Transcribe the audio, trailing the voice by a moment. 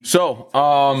So,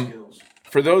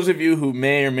 for those of you who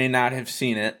may or may not have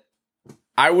seen it,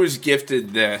 I was gifted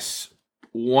this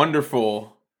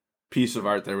wonderful piece of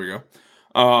art. There we go.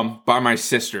 By my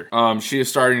sister. She is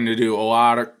starting to do a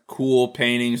lot of cool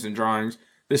paintings and drawings.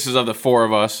 This is of the four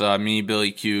of us, me,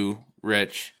 Billy Q,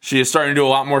 Rich. She is starting to do a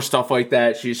lot more stuff like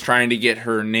that. She's trying to get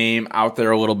her name out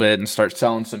there a little bit and start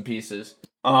selling some pieces.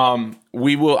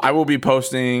 I will be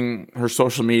posting her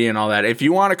social media and all that. If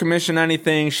you want to commission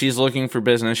anything, she's looking for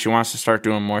business. She wants to start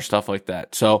doing more stuff like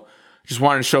that. So just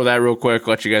wanted to show that real quick,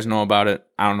 let you guys know about it.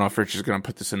 I don't know if Rich is going to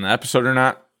put this in the episode or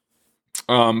not.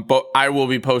 But I will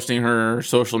be posting her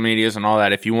social medias and all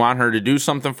that. If you want her to do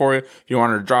something for you, if you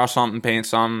want her to draw something, paint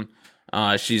something,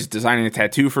 she's designing a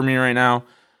tattoo for me right now.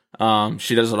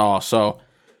 She does it all. So,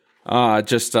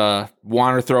 just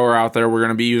want to throw her out there. We're going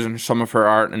to be using some of her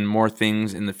art and more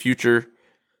things in the future.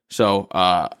 So,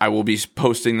 I will be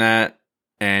posting that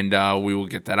and, we will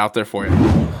get that out there for you.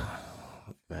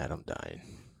 Man, I'm dying.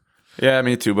 Yeah,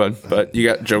 me too, bud. But you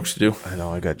got jokes to do. I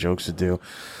know, I got jokes to do.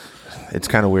 It's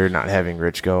kind of weird not having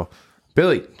Rich go,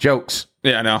 Billy, jokes.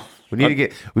 Yeah, I know.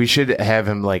 We should have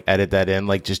him like edit that in,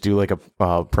 like just do like a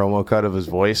promo cut of his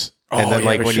voice. And then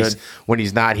like when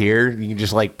he's not here, you can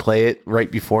just like play it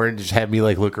right before and just have me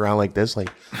like look around like this,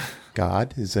 like,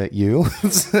 God, is that you?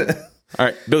 All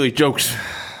right, Billy, jokes.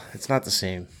 It's not the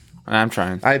same. I'm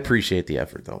trying. I appreciate the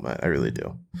effort though, Matt. I really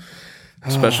do.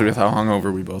 Especially with how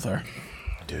hungover we both are.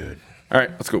 Dude. All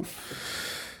right, let's go.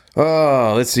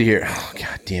 Oh, let's see here. Oh,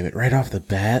 God damn it. Right off the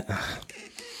bat.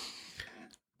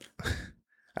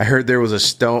 I heard there was a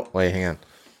stone. Wait, hang on.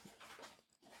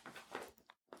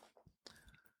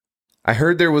 I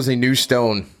heard there was a new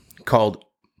stone called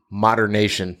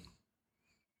Modernation.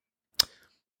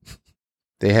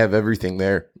 They have everything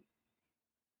there.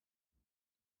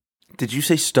 Did you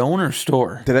say stone or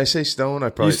store? Did I say stone?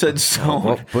 I probably said stone.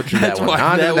 Well, butchered that one.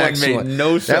 On that the next one made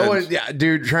no sense. That one, yeah,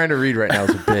 dude, trying to read right now is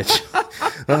a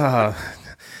bitch.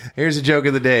 Here's a joke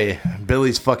of the day.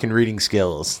 Billy's fucking reading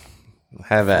skills.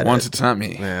 Have at Once it. It's not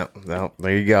me. Yeah, well,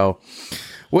 there you go.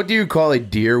 What do you call a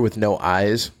deer with no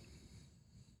eyes?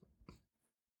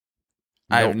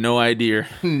 I have no idea.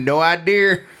 No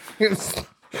idea. That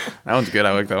one's good.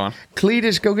 I like that one.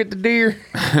 Cletus, go get the deer.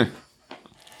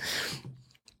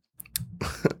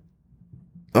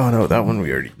 Oh, no, that one,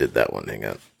 we already did that one. Hang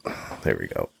on. There we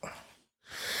go.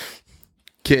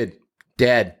 Kid,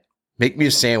 Dad, make me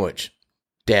a sandwich.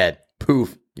 Dad,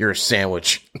 poof, you're a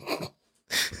sandwich.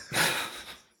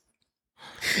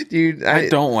 Dude, I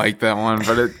don't like that one,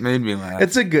 but it made me laugh.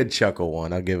 It's a good chuckle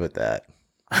one. I'll give it that.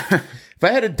 If I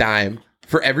had a dime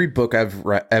for every book I've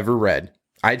ever read,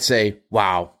 I'd say,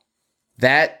 wow,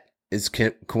 that is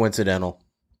coincidental.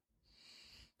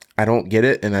 I don't get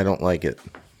it, and I don't like it.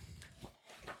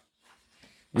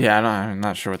 Yeah, I'm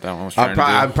not sure what that one was trying to do.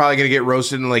 I'm probably going to get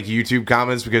roasted in like YouTube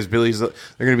comments because they're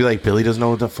going to be like, Billy doesn't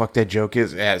know what the fuck that joke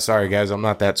is. Yeah, sorry, guys. I'm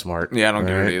not that smart. Yeah, I don't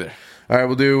get it either. All right,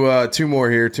 we'll do two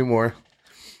more here. Two more.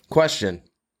 Question.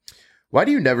 Why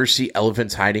do you never see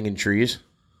elephants hiding in trees?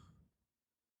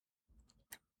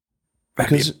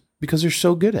 Because they're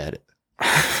so good at it.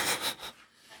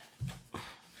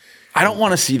 I don't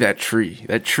want to see that tree.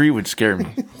 That tree would scare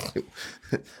me.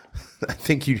 I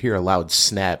think you'd hear a loud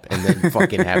snap and then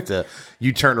fucking have to,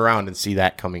 you turn around and see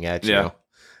that coming at you. Yeah.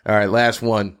 All right, last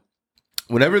one.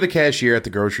 Whenever the cashier at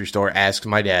the grocery store asks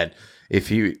my dad if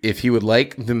he would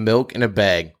like the milk in a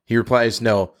bag, he replies,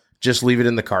 no, just leave it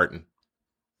in the carton.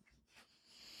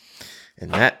 And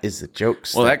that is the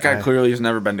jokes. Well, that guy clearly has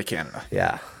never been to Canada.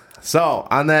 Yeah. So,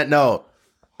 on that note,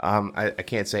 I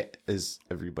can't say, is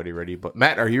everybody ready? But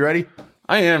Matt, are you ready?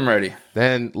 I am ready.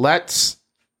 Then let's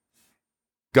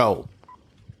go.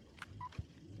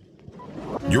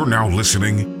 You're now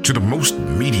listening to the most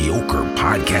mediocre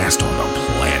podcast on the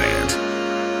planet.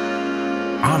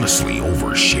 Honestly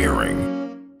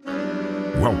oversharing.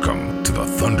 Welcome to the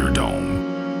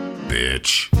Thunderdome,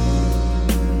 bitch.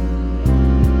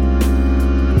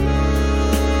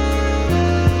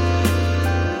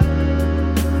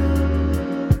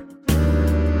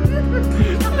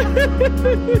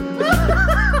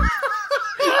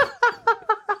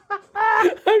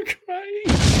 I'm crying.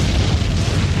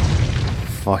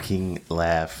 Fucking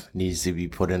laugh needs to be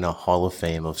put in a Hall of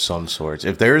Fame of some sorts.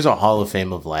 If there is a Hall of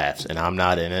Fame of laughs and I'm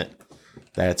not in it,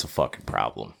 that's a fucking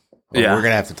problem. Yeah. We're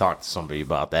going to have to talk to somebody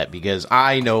about that because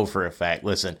I know for a fact,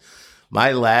 listen,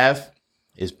 my laugh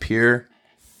is pure.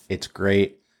 It's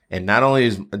great. And not only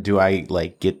do I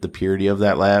like get the purity of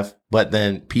that laugh, but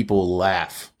then people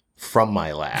laugh from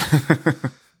my laugh.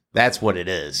 That's what it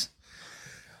is.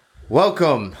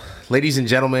 Welcome, ladies and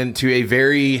gentlemen, to a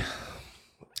very,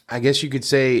 I guess you could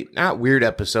say, not weird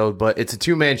episode, but it's a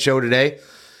 2-man show today.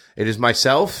 It is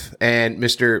myself and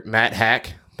Mr. Matt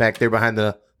Hack back there behind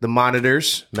the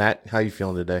monitors. Matt, how you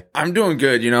feeling today? I'm doing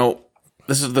good.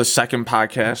 This is the second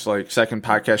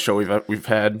podcast show we've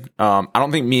had. I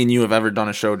don't think me and you have ever done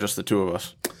a show, just the two of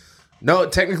us. No,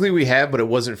 technically we have, but it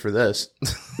wasn't for this.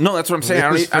 No, that's what I'm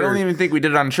saying. I don't even think we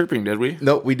did it on Chirping, did we?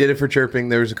 Nope, we did it for Chirping.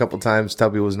 There was a couple times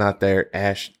Tubby was not there.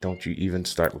 Ash, don't you even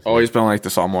start with me. Always been like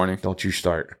this all morning. Don't you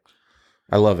start.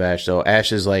 I love Ash, though.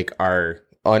 Ash is like our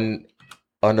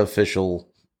unofficial,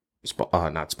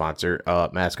 not sponsor,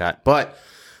 mascot. But,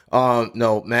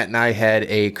 no, Matt and I had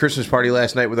a Christmas party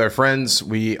last night with our friends.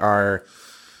 I've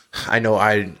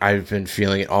been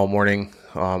feeling it all morning.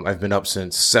 I've been up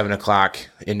since 7 o'clock,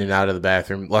 in and out of the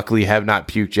bathroom. Luckily, have not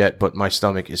puked yet, but my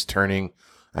stomach is turning.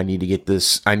 I need to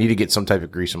get some type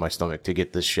of grease in my stomach to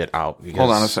get this shit out.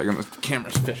 Hold on a second. The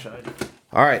camera's fisheye.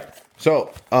 All right.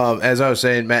 So, as I was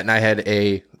saying, Matt and I had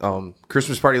a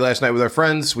Christmas party last night with our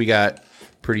friends. We got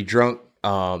pretty drunk.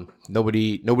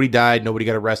 Nobody died. Nobody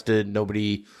got arrested.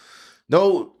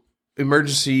 No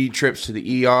emergency trips to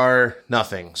the ER.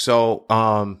 Nothing. So,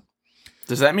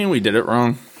 does that mean we did it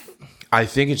wrong? I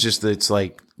think it's just that it's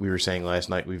like we were saying last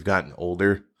night, we've gotten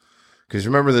older. Because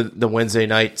remember the Wednesday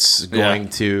nights going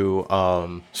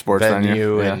to sports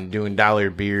venue and doing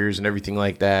dollar beers and everything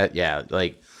like that. Yeah,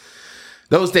 like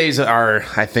those days are,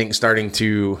 I think, starting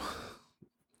to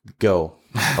go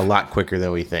a lot quicker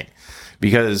than we think.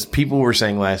 Because people were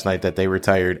saying last night that they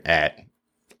retired at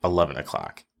 11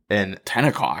 o'clock. And 10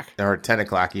 o'clock. Or 10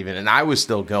 o'clock even. And I was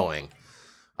still going.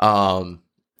 So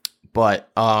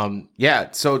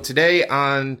today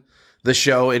on the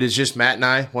show, it is just Matt and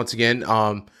I, once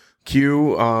again.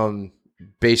 Q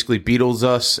basically Beatled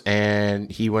us,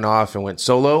 and he went off and went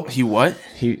solo. He what?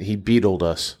 He Beatled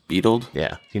us. Beatled?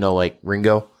 Yeah. Like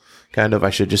Ringo, kind of.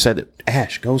 I should just said it.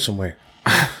 Ash, go somewhere.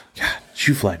 God,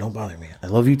 shoe fly, don't bother me. I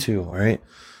love you too, all right?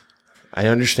 I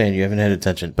understand you haven't had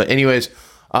attention. But anyways,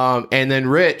 and then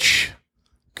Rich,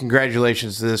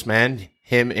 congratulations to this man.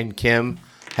 Him and Kim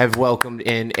have welcomed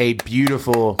in a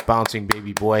beautiful bouncing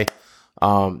baby boy.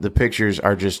 The pictures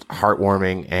are just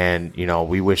heartwarming, and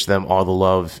we wish them all the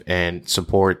love and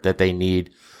support that they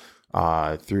need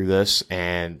through this.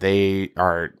 And they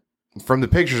are, from the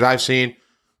pictures I've seen,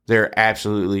 they're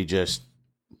absolutely just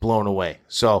blown away.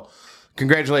 So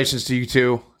congratulations to you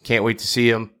two. Can't wait to see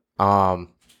him.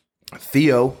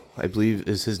 Theo, I believe,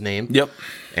 is his name. Yep.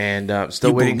 And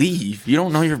still waiting. You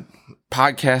don't know your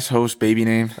podcast host baby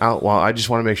name? Well, I just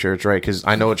want to make sure it's right, because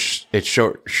I know it's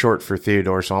short for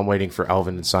Theodore, so I'm waiting for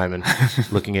Alvin and Simon.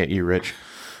 Looking at you, Rich.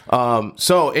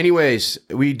 So anyways,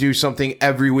 we do something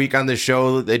every week on this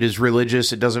show that is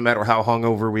religious. It doesn't matter how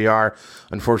hungover we are.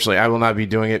 Unfortunately, I will not be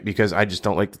doing it because I just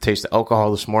don't like the taste of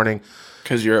alcohol this morning.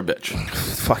 Because you're a bitch.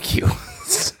 Fuck you.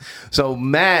 So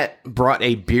Matt brought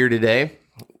a beer today.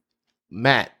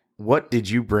 Matt, what did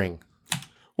you bring?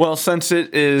 Well, since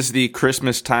it is the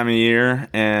Christmas time of year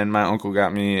and my uncle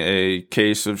got me a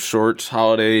case of Shorts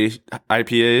Holiday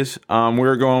IPAs,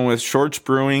 we're going with Shorts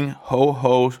Brewing Ho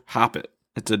Ho Hop It.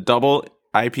 It's a double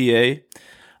IPA.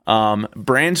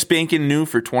 Brand spanking new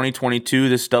for 2022.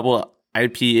 This double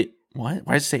IPA. What?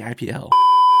 Why does it say IPL?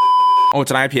 Oh, it's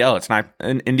an IPL. It's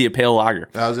an India Pale Lager.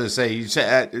 I was going to say, you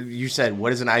said,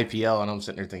 what is an IPL? And I'm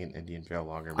sitting there thinking Indian Pale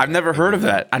Lager. I've never heard of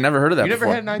that. You never before.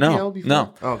 Had an IPL before?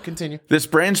 No. Oh, continue. This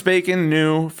brand spanking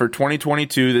new for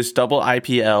 2022. This double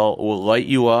IPL will light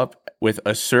you up with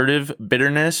assertive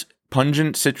bitterness,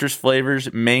 pungent citrus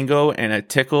flavors, mango, and a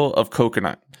tickle of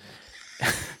coconut.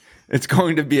 It's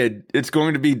going to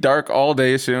be dark all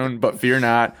day soon, but fear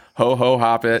not. Ho ho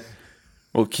hop it.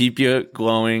 Will keep you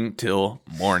glowing till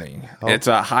morning. Oh. It's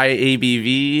a high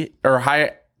ABV,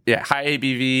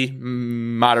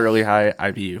 moderately high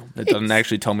IBU. It doesn't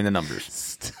actually tell me the numbers.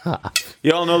 Stop.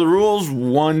 You all know the rules.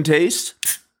 One taste.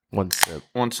 One sip.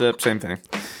 One sip, same thing.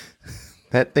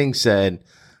 That thing said,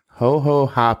 ho ho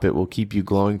hop it will keep you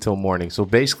glowing till morning. So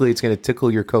basically it's going to tickle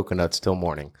your coconuts till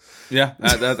morning. Yeah,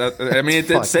 I mean, it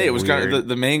did say it was kind of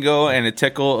the mango and a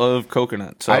tickle of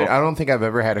coconut. So I don't think I've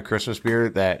ever had a Christmas beer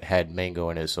that had mango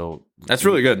in it. So that's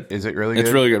really good. Is it really good?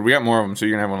 It's really good. We got more of them, so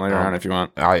you can have one later on if you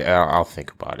want. I'll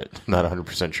think about it. I'm not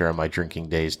 100% sure on my drinking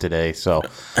days today. So,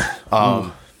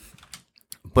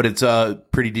 but it's a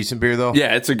pretty decent beer, though.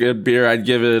 Yeah, it's a good beer. I'd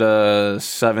give it a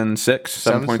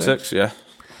 7.6. Yeah.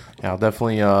 I'll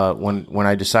definitely when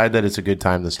I decide that it's a good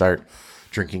time to start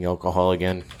drinking alcohol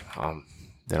again,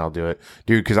 then I'll do it,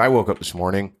 dude. Because I woke up this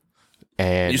morning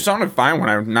and you sounded fine when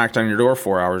I knocked on your door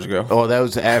 4 hours ago. Oh, that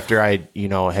was after I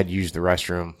had used the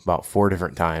restroom about 4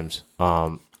 different times.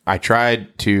 I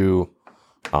tried to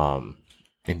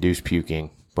induce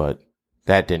puking, but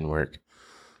that didn't work.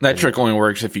 That trick only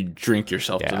works if you drink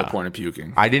yourself to the point of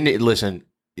puking. I didn't listen.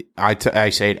 I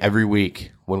say it every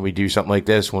week when we do something like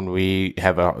this, when we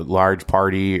have a large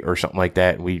party or something like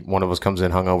that, and one of us comes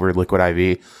in hungover, liquid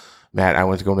IV. Matt, I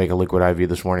went to go make a liquid IV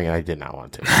this morning, and I did not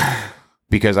want to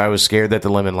because I was scared that the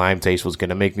lemon lime taste was going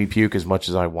to make me puke as much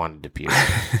as I wanted to puke.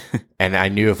 And I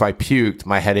knew if I puked,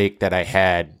 my headache that I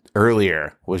had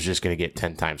earlier was just going to get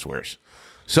 10 times worse.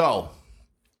 So,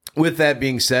 with that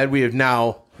being said, we have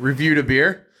now reviewed a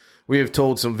beer. We have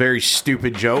told some very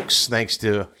stupid jokes, thanks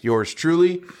to yours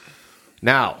truly.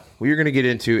 Now, we are going to get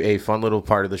into a fun little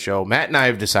part of the show. Matt and I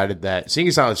have decided that, seeing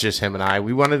as how it's just him and I,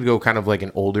 we wanted to go kind of like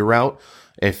an older route.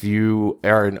 If you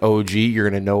are an OG, you're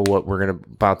going to know what we're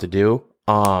about to do.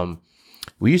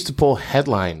 We used to pull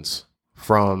headlines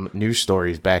from news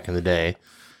stories back in the day,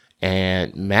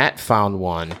 and Matt found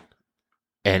one,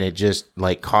 and it just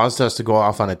like caused us to go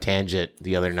off on a tangent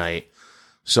the other night.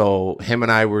 So him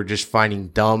and I were just finding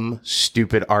dumb,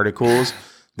 stupid articles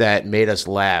that made us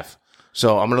laugh.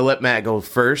 So I'm going to let Matt go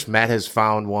first. Matt has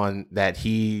found one that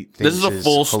he thinks this is a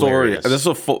full hilarious. story. This is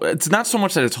a full. It's not so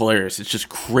much that it's hilarious. It's just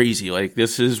crazy. Like,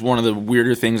 this is one of the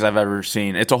weirder things I've ever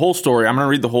seen. It's a whole story. I'm going to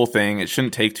read the whole thing. It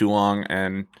shouldn't take too long,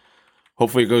 and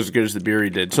hopefully it goes as good as the beer he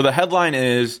did. So the headline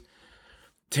is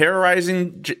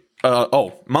terrorizing.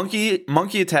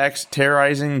 Monkey attacks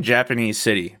terrorizing Japanese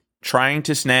city, trying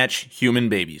to snatch human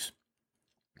babies.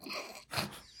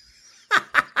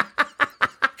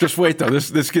 Just wait, though.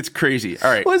 This gets crazy. All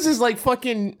right. What is this, like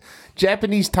fucking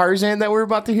Japanese Tarzan that we're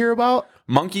about to hear about?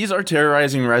 Monkeys are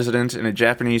terrorizing residents in a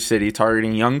Japanese city,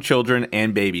 targeting young children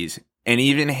and babies, and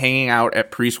even hanging out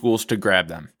at preschools to grab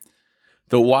them.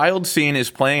 The wild scene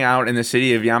is playing out in the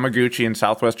city of Yamaguchi in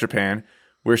southwest Japan,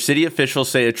 where city officials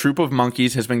say a troop of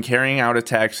monkeys has been carrying out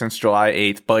attacks since July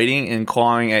 8th, biting and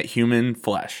clawing at human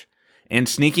flesh, and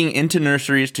sneaking into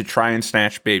nurseries to try and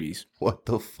snatch babies. What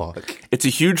the fuck? It's a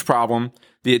huge problem.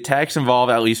 The attacks involve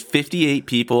at least 58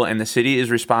 people, and the city is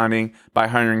responding by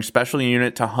hiring a special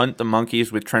unit to hunt the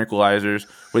monkeys with tranquilizers,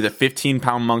 with a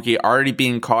 15-pound monkey already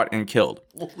being caught and killed.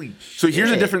 Holy so shit.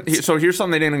 Here's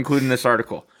something they didn't include in this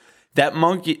article. That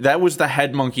monkey, that was the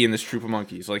head monkey in this troop of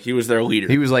monkeys. Like, he was their leader.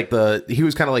 He was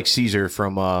kind of like Caesar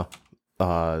from Planet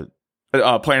of the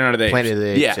Apes. Planet of the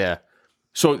Apes, yeah.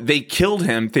 So they killed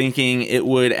him thinking it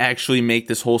would actually make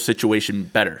this whole situation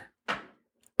better.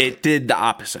 It did the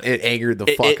opposite. It angered the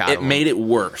fuck out of him. It made it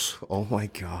worse. Oh my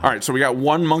God. All right, so we got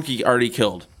one monkey already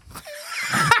killed.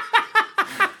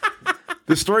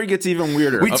 The story gets even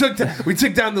weirder. We took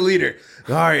down the leader.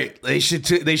 All right, they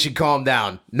should calm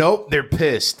down. Nope, they're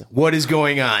pissed. What is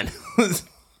going on?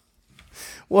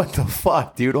 What the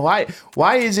fuck, dude? Why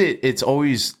is it's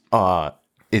always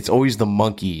the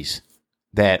monkeys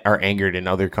that are angered in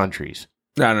other countries?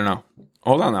 I don't know.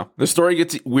 Hold on, though. The story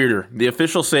gets weirder. The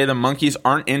officials say the monkeys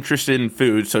aren't interested in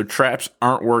food, so traps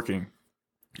aren't working.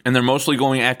 And they're mostly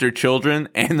going after children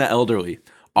and the elderly,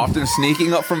 often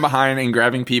sneaking up from behind and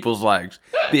grabbing people's legs.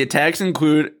 The attacks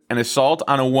include an assault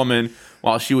on a woman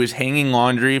while she was hanging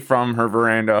laundry from her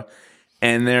veranda,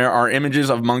 and there are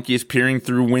images of monkeys peering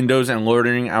through windows and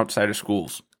loitering outside of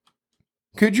schools.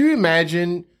 Could you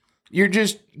imagine? You're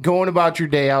just going about your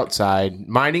day outside,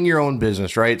 minding your own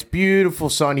business, right? It's a beautiful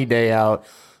sunny day out.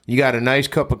 You got a nice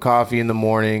cup of coffee in the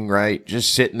morning, right?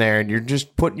 Just sitting there, and you're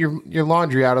just putting your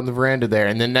laundry out on the veranda there.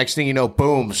 And then next thing you know,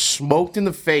 boom, smoked in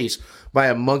the face by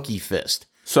a monkey fist.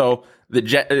 So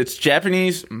it's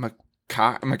Japanese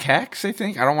macaques, I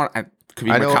think. Could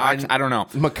be macaques. I don't know.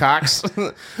 Macaques.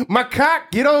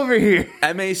 Macaque, get over here.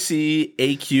 MACAQUES.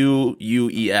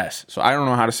 So I don't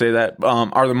know how to say that.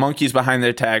 Are the monkeys behind the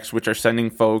attacks, which are sending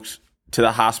folks to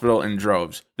the hospital in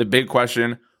droves? The big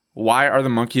question, why are the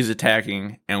monkeys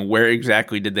attacking, and where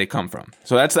exactly did they come from?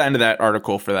 So that's the end of that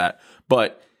article for that.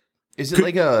 But is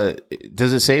it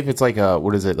does it say if it's like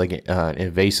an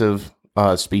invasive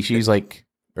species, like,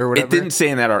 or whatever? It didn't say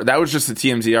in that article. That was just a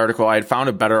TMZ article. I had found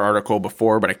a better article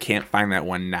before, but I can't find that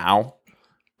one now.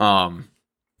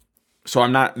 So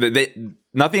I'm not.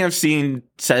 Nothing I've seen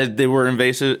said they were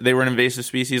invasive. They were an invasive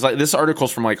species. Like, this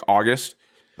article's from like August.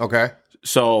 Okay.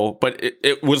 So, but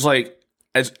it was like,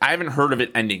 I haven't heard of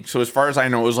it ending. So as far as I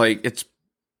know, it was like it's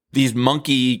these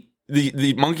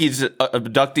the monkeys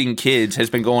abducting kids has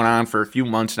been going on for a few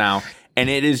months now, and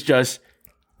it is just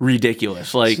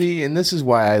ridiculous. Like, see, and this is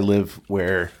why I live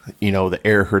where, the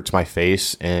air hurts my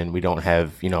face, and we don't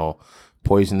have,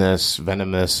 poisonous,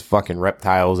 venomous fucking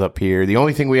reptiles up here. The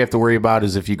only thing we have to worry about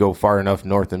is if you go far enough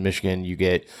north in Michigan, you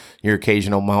get your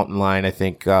occasional mountain lion, I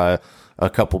think a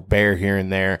couple bear here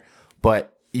and there.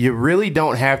 But you really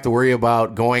don't have to worry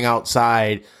about going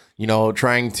outside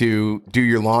trying to do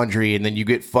your laundry, and then you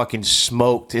get fucking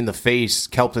smoked in the face,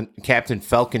 Captain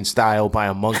Falcon style, by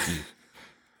a monkey.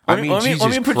 Let me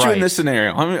put you in this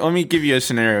scenario. Let me give you a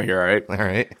scenario here, all right? All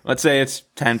right. Let's say it's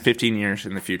 10, 15 years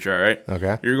in the future, all right?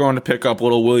 Okay. You're going to pick up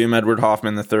little William Edward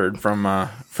Hoffman III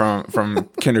from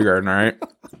kindergarten, all right?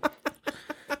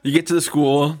 You get to the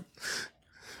school,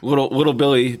 little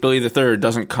Billy III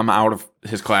doesn't come out of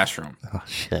his classroom. Oh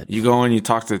shit. You go and you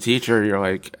talk to the teacher, you're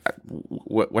like,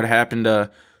 what happened to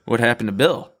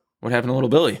Bill? What happened to little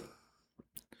Billy?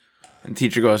 And the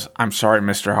teacher goes, I'm sorry,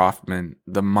 Mr. Hoffman,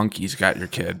 the monkeys got your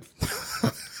kid.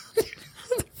 What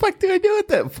the fuck do I do at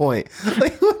that point?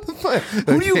 Like, what the fuck?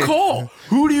 Who do you call?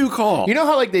 Who do you call? You know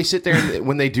how like they sit there and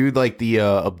when they do like the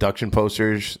abduction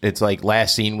posters, it's like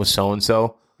last seen with so and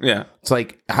so. Yeah, it's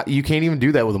like you can't even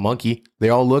do that with a monkey. They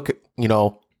all look,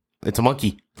 it's a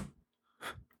monkey.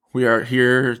 We are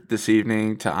here this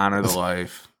evening to honor the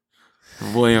life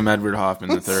of William Edward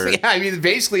Hoffman III. Yeah, I mean,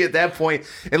 basically at that point,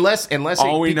 unless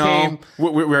all we know,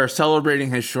 we're celebrating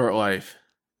his short life.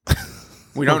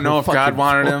 We don't know if God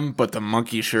wanted him, but the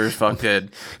monkey sure as fuck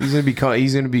did. He's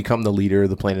gonna become the leader of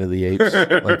the Planet of the Apes.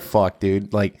 Like, fuck,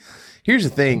 dude. Like, here's the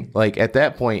thing. Like, at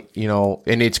that point,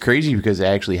 and it's crazy because it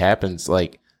actually happens.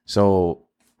 Like, so,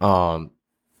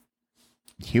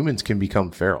 humans can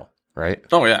become feral, right?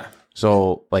 Oh yeah.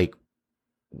 So, like,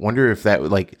 wonder if that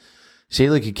would, like, say,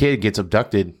 like, a kid gets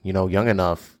abducted, young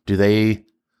enough.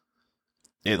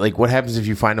 What happens if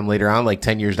you find them later on, like,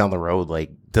 10 years down the road?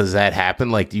 Like, does that happen?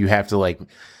 Like, do you have to, like,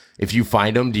 if you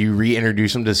find them, do you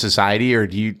reintroduce them to society? Or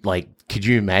do you, like, could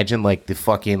you imagine, like, the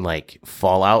fucking, like,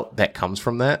 fallout that comes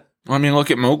from that? Well, I mean,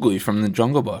 look at Mowgli from the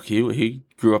Jungle Book. He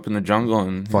grew up in the jungle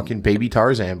and... Fucking baby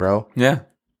Tarzan, bro. Yeah.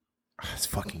 That's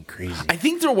fucking crazy. I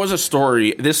think there was a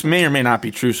story. This may or may not be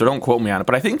true, so don't quote me on it.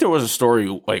 But I think there was a story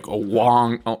like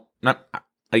not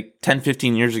like 10,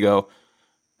 15 years ago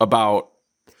about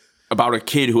a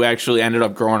kid who actually ended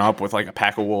up growing up with like a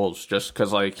pack of wolves just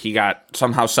because like he got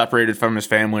somehow separated from his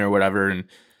family or whatever. And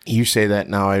you say that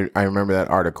now, I remember that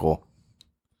article.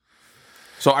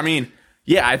 So I mean,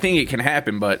 yeah, I think it can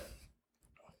happen, but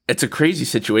it's a crazy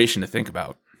situation to think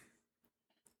about.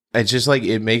 It's just like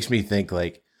it makes me think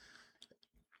like.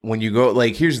 When you go,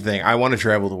 like, here's the thing. I want to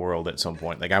travel the world at some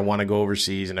point. Like, I want to go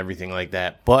overseas and everything like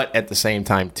that. But at the same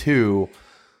time, too,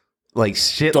 like,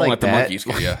 shit Don't like let that. the monkeys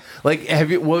get you. Like, have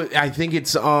you, well, I think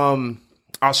it's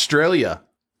Australia.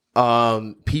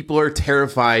 People are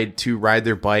terrified to ride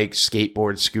their bikes,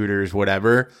 skateboards, scooters,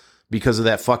 whatever, because of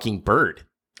that fucking bird.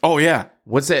 Oh, yeah.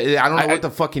 What's that? I don't know what the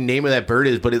fucking name of that bird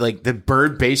is, but the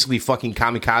bird basically fucking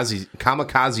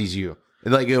kamikazes you.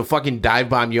 Like, it'll fucking dive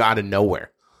bomb you out of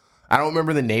nowhere. I don't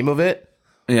remember the name of it.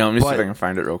 Yeah, let me see if I can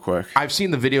find it real quick. I've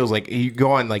seen the videos, like, you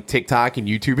go on, like, TikTok and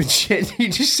YouTube and shit. You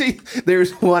just see,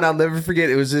 there's one, I'll never forget.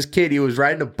 It was this kid. He was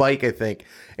riding a bike, I think.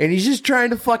 And he's just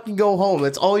trying to fucking go home.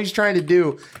 That's all he's trying to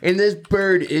do. And this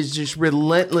bird is just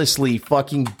relentlessly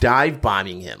fucking dive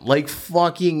bombing him. Like,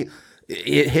 fucking,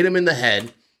 it hit him in the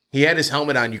head. He had his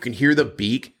helmet on. You can hear the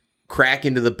beak crack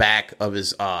into the back of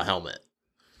his helmet.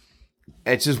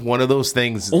 It's just one of those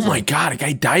things. Oh, my God. A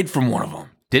guy died from one of them.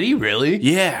 Did he really?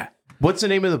 Yeah. What's the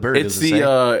name of the bird? It's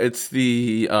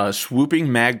the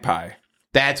swooping magpie.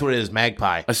 That's what it is,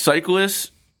 magpie. A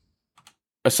cyclist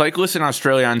in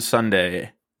Australia on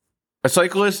Sunday. A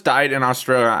cyclist died in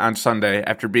Australia on Sunday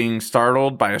after being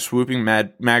startled by a swooping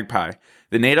magpie,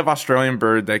 the native Australian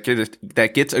bird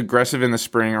that gets aggressive in the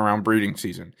spring around breeding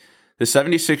season. The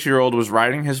 76-year-old was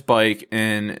riding his bike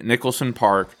in Nicholson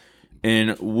Park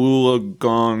in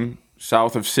Wollongong,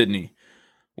 south of Sydney,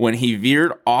 when he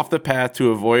veered off the path to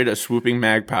avoid a swooping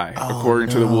magpie, according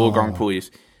to the Wollongong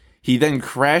police. He then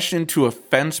crashed into a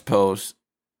fence post,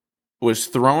 was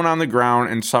thrown on the ground,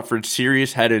 and suffered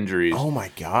serious head injuries. Oh, my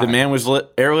God. The man was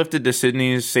airlifted to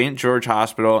Sydney's St. George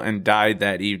Hospital and died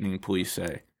that evening, police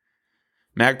say.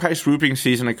 Magpie swooping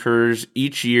season occurs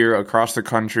each year across the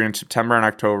country in September and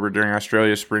October during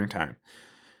Australia's springtime.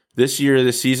 This year,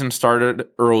 the season started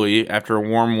early after a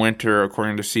warm winter,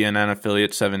 according to CNN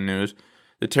affiliate 7 News.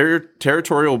 The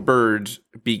territorial birds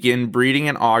begin breeding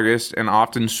in August and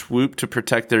often swoop to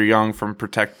protect their young from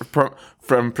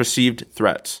perceived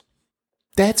threats.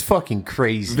 That's fucking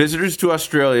crazy. Visitors to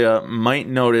Australia might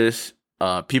notice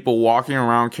people walking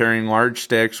around carrying large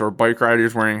sticks or bike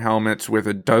riders wearing helmets with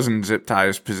a dozen zip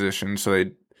ties positioned so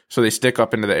they stick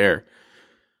up into the air.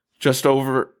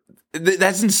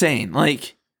 That's insane.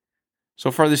 Like, so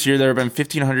far this year, there have been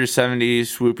 1,570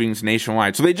 swoopings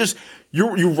nationwide. So they just,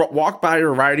 you walk by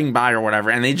or riding by or whatever,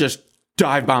 and they just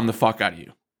dive bomb the fuck out of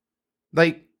you.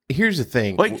 Like, here's the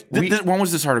thing. Like, when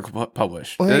was this article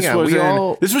published?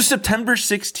 Well, This was September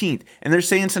 16th, and they're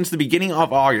saying since the beginning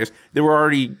of August, there were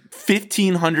already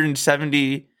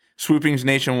 1,570 swoopings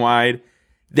nationwide.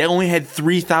 They only had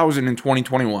 3,000 in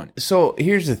 2021. So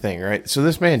here's the thing, right? So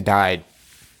this man died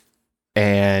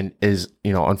and is,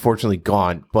 unfortunately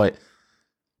gone. But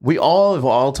we all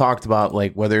have talked about,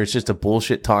 like, whether it's just a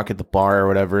bullshit talk at the bar or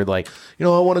whatever. Like, I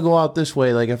want to go out this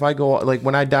way. Like, if I go, like,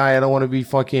 when I die, I don't want to be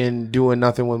fucking doing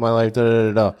nothing with my life. Da,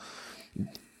 da, da, da.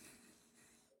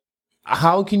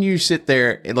 How can you sit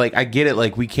there and, like, I get it.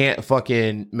 Like, we can't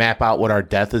fucking map out what our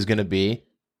death is going to be.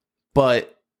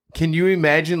 But can you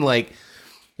imagine, like,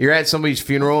 you're at somebody's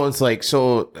funeral, and it's like,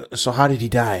 so how did he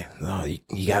die? Oh,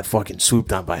 he got fucking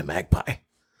swooped on by a magpie.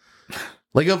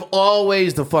 Like, of all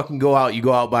ways to fucking go out, you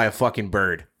go out by a fucking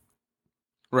bird.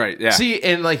 Right, yeah. See,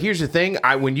 and, like, here's the thing.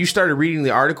 When you started reading the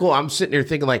article, I'm sitting there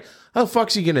thinking, like, how the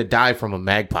fuck's he gonna die from a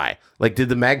magpie? Like, did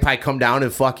the magpie come down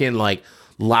and fucking, like,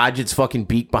 lodge its fucking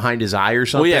beak behind his eye or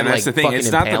something? Well, yeah, that's like, the thing.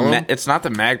 It's not the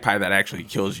magpie that actually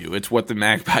kills you. It's what the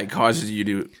magpie causes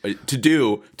you to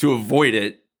do to avoid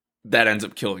it. That ends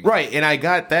up killing you. Right, and I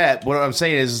got that. What I'm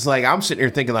saying is, it's like, I'm sitting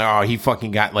here thinking, like, oh, he fucking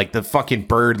got, like, the fucking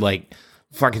bird, like,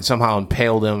 fucking somehow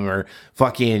impaled him, or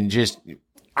fucking just,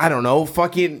 I don't know,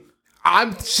 fucking,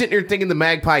 I'm sitting here thinking the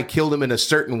magpie killed him in a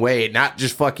certain way, not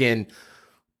just fucking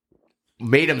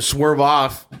made him swerve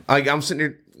off. Like, I'm sitting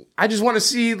here, I just want to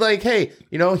see, like, hey,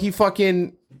 he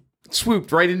fucking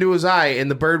swooped right into his eye, and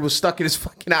the bird was stuck in his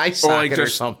fucking eye socket or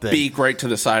something. Beak right to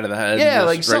the side of the head. Yeah,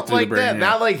 like something right like that. Yeah.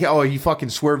 Not like, oh, he fucking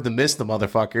swerved and missed the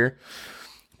motherfucker.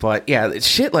 But yeah, it's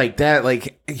shit like that.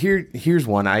 Like, here's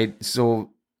one.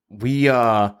 We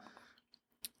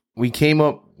came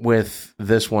up with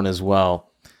this one as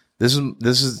well. This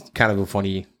is kind of a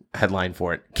funny headline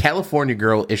for it. California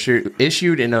girl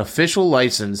issued an official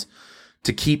license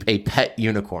to keep a pet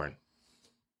unicorn.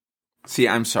 See,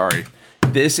 I'm sorry.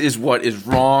 This is what is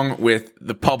wrong with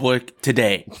the public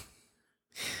today.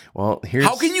 Well,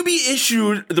 how can you be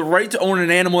issued the right to own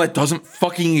an animal that doesn't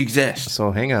fucking exist?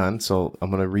 So hang on. So I'm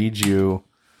going to read you.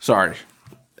 Sorry.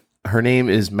 Her name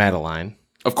is Madeline.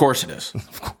 Of course it is.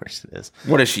 Of course it is.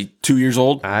 What is she, 2 years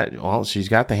old? Well, she's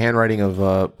got the handwriting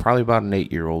of probably about an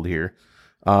 8-year-old here.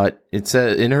 It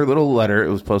says in her little letter, it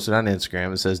was posted on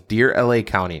Instagram. It says, "Dear LA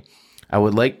County, I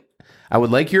would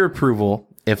like your approval,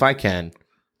 if I can,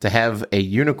 to have a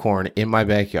unicorn in my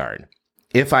backyard,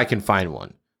 if I can find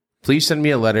one. Please send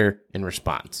me a letter in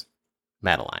response.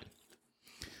 Madeline."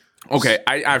 Okay,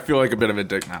 I feel like a bit of a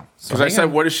dick now. Because I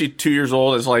said, what is she, 2 years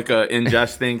old? It's like a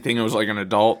ingest thing it was like an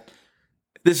adult.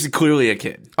 This is clearly a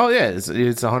kid. Oh, yeah, it's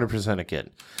 100% a kid.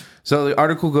 So the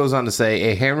article goes on to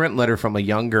say, a handwritten letter from a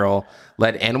young girl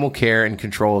led animal care and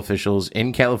control officials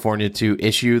in California to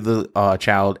issue the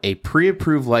child a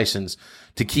pre-approved license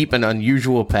to keep an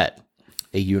unusual pet,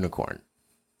 a unicorn.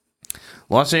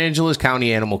 Los Angeles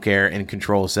County Animal Care and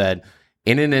Control said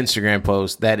in an Instagram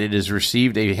post that it has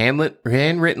received a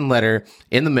handwritten letter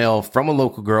in the mail from a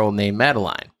local girl named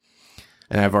Madeline.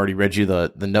 And I've already read you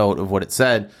the note of what it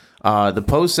said. The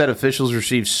post said officials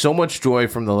received so much joy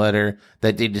from the letter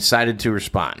that they decided to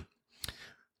respond.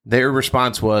 Their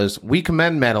response was, "We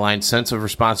commend Madeline's sense of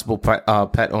responsible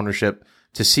pet ownership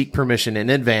to seek permission in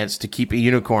advance to keep a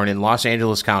unicorn in Los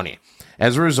Angeles County.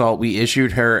 As a result, we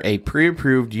issued her a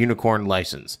pre-approved unicorn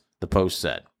license," the post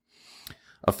said.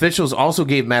 Officials also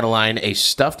gave Madeline a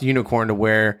stuffed unicorn to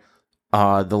wear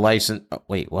the license.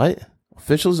 Wait, what?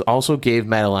 Officials also gave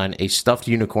Madeline a stuffed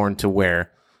unicorn to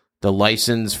wear the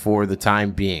license for the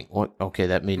time being. What? Okay,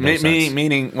 that made no sense.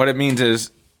 Meaning, what it means is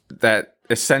that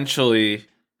essentially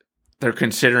they're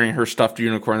considering her stuffed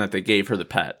unicorn that they gave her the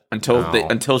pet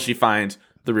until she finds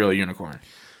the real unicorn.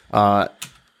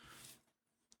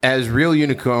 As real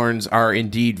unicorns are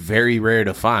indeed very rare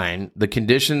to find, the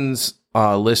conditions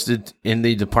listed in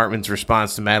the department's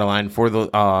response to Madeline for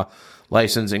the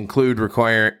license include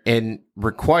require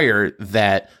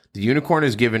that the unicorn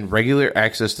is given regular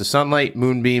access to sunlight,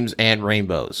 moonbeams, and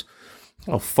rainbows.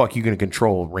 Oh, fuck, you going to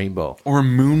control a rainbow? Or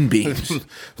moonbeams.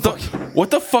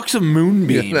 What the fuck's a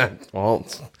moonbeam? Well,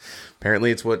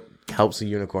 apparently it's what helps a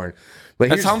unicorn. But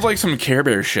that sounds like some Care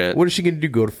Bear shit. What is she going to do,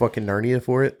 go to fucking Narnia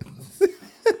for it?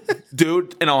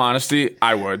 Dude, in all honesty,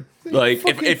 I would. Like,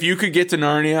 if you could get to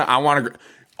Narnia, I want to...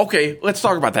 Okay, let's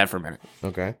talk about that for a minute.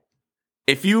 Okay.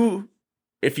 If you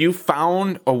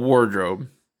found a wardrobe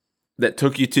that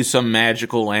took you to some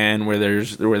magical land where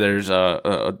there's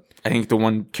I think the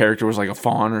one character was like a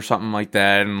fawn or something like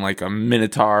that, and like a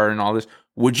minotaur and all this,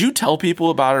 would you tell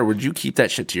people about it, or would you keep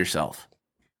that shit to yourself?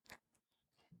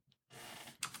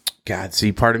 God,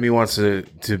 see, part of me wants to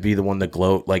be the one that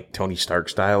gloat like Tony Stark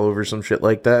style over some shit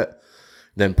like that.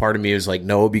 Then part of me is like,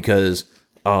 no, because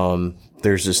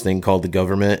there's this thing called the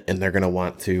government, and they're gonna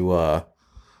want to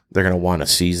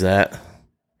seize that.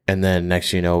 And then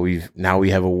next, you know, we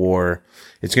have a war.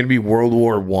 It's gonna be World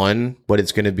War I, but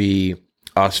it's gonna be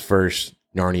us versus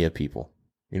Narnia people.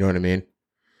 You know what I mean?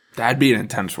 That'd be an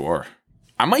intense war.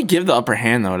 I might give the upper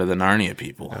hand, though, to the Narnia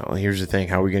people. Well, here's the thing.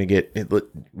 How are we going to get it?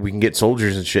 We can get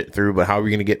soldiers and shit through, but how are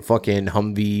we going to get fucking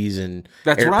Humvees and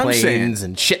That's what I'm saying. airplanes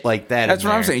and shit like that? That's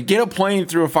what I'm saying. Get a plane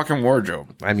through a fucking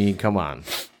wardrobe. I mean, come on.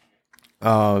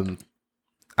 I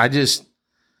don't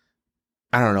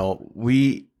know.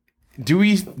 Do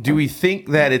we think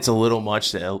that it's a little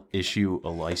much to issue a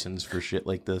license for shit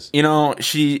like this? You know,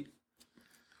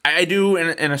 I do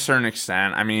in a certain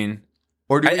extent. I mean...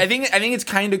 I think it's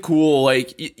kind of cool.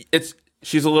 Like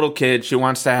she's a little kid. She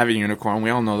wants to have a unicorn. We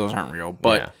all know those aren't real,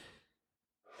 but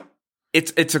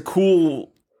it's a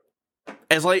cool.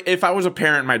 As like if I was a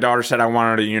parent, my daughter said I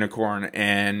wanted a unicorn,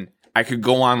 and I could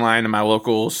go online to my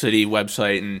local city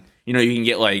website, and you know you can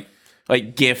get like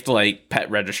gift like pet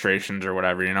registrations or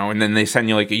whatever, you know, and then they send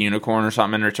you like a unicorn or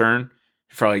something in return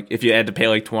for like if you had to pay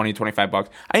like $20-$25.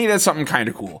 I think that's something kind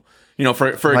of cool. You know,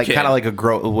 for like, a kid. Kind of like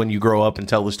when you grow up and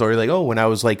tell the story, like, oh, when I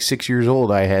was like 6 years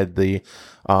old, I had the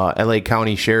LA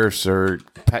County Sheriff's or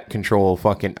Pet Control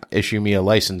fucking issue me a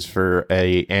license for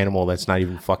a animal that's not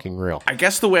even fucking real. I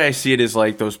guess the way I see it is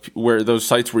like those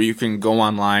sites where you can go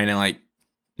online and like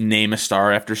name a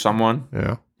star after someone.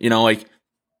 Yeah. You know, like,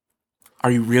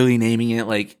 are you really naming it?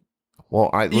 Like,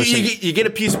 well, you get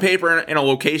a piece of paper in a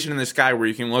location in the sky where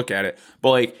you can look at it,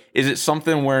 but like, is it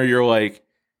something where you're like,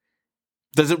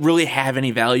 does it really have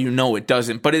any value? No, it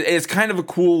doesn't. But it's kind of a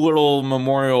cool little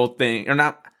memorial thing, or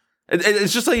not?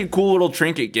 It's just like a cool little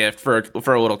trinket gift for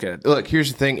a little kid. Look,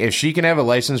 here's the thing: if she can have a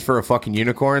license for a fucking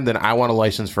unicorn, then I want a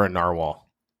license for a narwhal.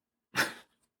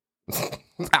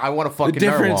 I want a fucking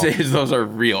narwhal. The difference is those are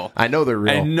real. I know they're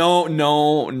real. And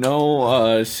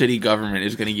no city government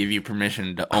is going to give you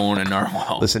permission to own a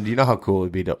narwhal. Listen, do you know how cool it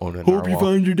would be to own a narwhal? Hope you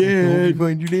find your dad. Hope you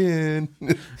find your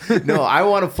dad. No, I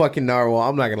want a fucking narwhal.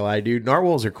 I'm not going to lie, dude.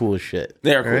 Narwhals are cool as shit.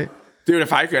 They are cool. Right? Dude,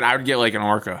 if I could, I would get like an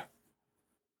orca.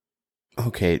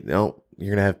 Okay, no.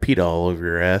 You're going to have PETA all over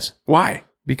your ass. Why?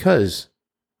 Because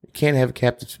you can't have a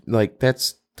captive... Like,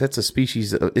 that's a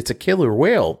species... It's a killer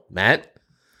whale, Matt.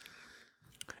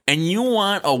 And you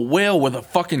want a whale with a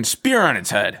fucking spear on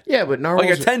its head. Yeah, but narwhals...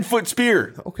 Like a 10-foot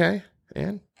spear. Okay,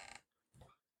 and...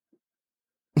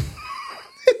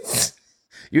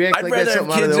 You act I'd like rather that's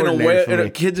have something out of the ordinary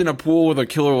kids in a pool with a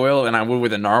killer whale than I would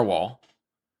with a narwhal.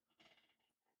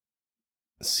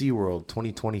 SeaWorld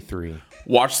 2023.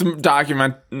 Watch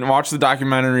the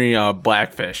documentary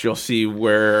Blackfish. You'll see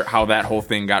how that whole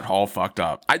thing got all fucked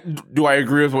up. Do I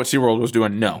agree with what SeaWorld was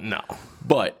doing? No.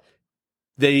 But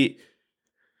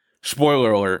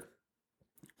spoiler alert.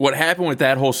 What happened with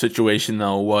that whole situation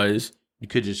though was you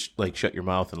could just like shut your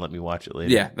mouth and let me watch it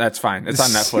later. Yeah, that's fine. It's on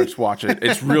Netflix. Watch it.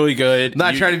 It's really good.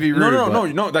 Not trying to be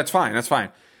rude. No. That's fine. That's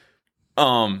fine.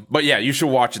 But yeah, you should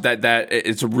watch it. That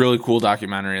it's a really cool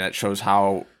documentary that shows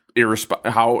how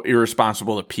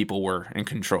irresponsible the people were in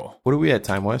control. What are we at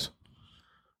time wise?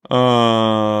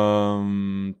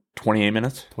 28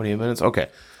 minutes. 28 minutes. Okay.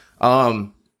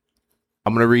 I'm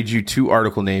gonna read you two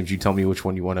article names. You tell me which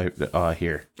one you want to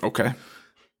hear. Okay.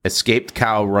 Escaped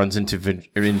cow runs into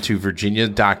Virginia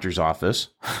doctor's office.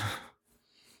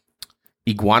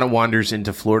 Iguana wanders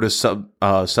into Florida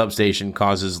substation,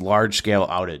 causes large-scale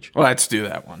outage. Well, let's do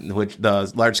that one. Which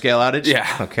the large-scale outage? Yeah.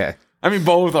 Okay. I mean,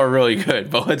 both are really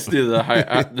good, but let's do the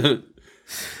high.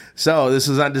 So this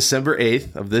is on December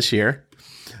 8th of this year.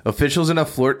 Officials in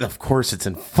Florida, of course, it's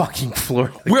in fucking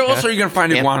Florida. Where else are you going to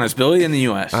find iguanas, Billy? In the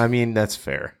U.S. I mean, that's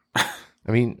fair.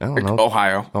 I mean, I don't know.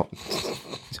 Ohio. Oh.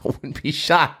 I wouldn't be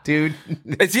shocked, dude.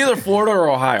 It's either Florida or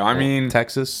Ohio. I mean,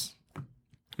 Texas.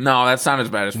 No, that's not as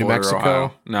bad as New Florida Mexico. or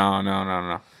Ohio.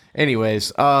 No.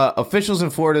 Anyways, officials in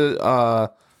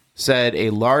Florida said a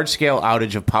large-scale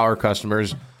outage of power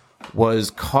customers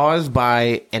was caused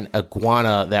by an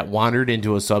iguana that wandered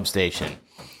into a substation.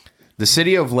 The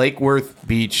city of Lake Worth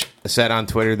Beach said on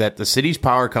Twitter that the city's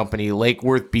power company, Lake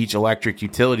Worth Beach Electric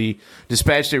Utility,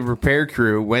 dispatched a repair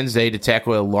crew Wednesday to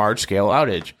tackle a large-scale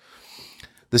outage.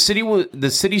 The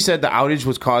city said the outage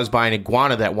was caused by an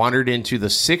iguana that wandered into the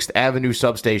 6th Avenue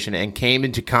substation and came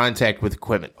into contact with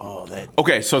equipment.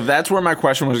 Okay, so that's where my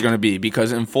question was going to be,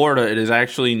 because in Florida it is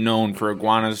actually known for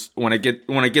iguanas when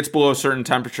it gets below a certain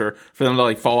temperature for them to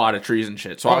like fall out of trees and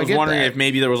shit. So I was wondering if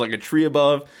maybe there was like a tree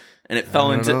above and it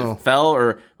fell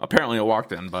or apparently it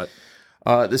walked in, but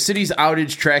The city's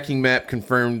outage tracking map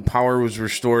confirmed power was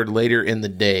restored later in the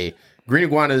day. Green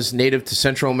iguanas, native to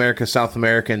Central America, South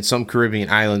America, and some Caribbean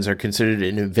islands, are considered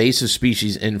an invasive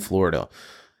species in Florida.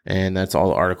 And that's all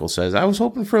the article says. I was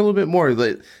hoping for a little bit more.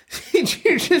 Like,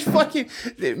 you're just fucking...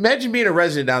 Imagine being a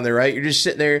resident down there, right? You're just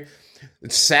sitting there.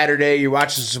 It's Saturday. You're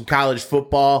watching some college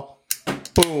football.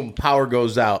 Boom. Power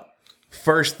goes out.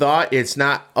 First thought, it's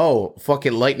not, oh,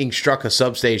 fucking lightning struck a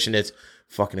substation. It's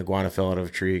fucking iguana fell out of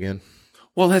a tree again.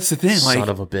 Well, that's the thing. Son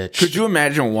of a bitch. Could you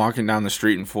imagine walking down the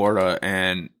street in Florida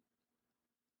and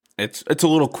it's a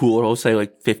little cooler? We'll say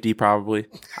like 50 probably.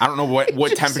 I don't know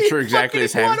what temperature exactly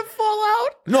is having. Iguana fall out?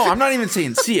 No, I'm not even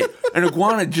saying see it. An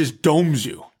iguana just domes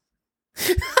you.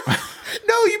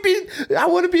 No, I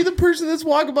want to be the person that's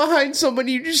walking behind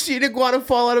somebody. You just see an iguana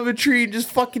fall out of a tree and just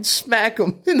fucking smack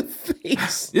them in the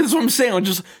face. That's what I'm saying. It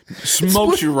just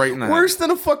smokes you right in the head. Worse than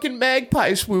a fucking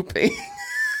magpie swooping.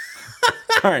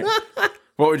 All right.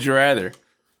 What would you rather?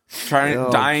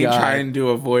 Trying to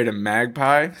avoid a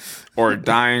magpie or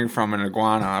dying from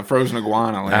a frozen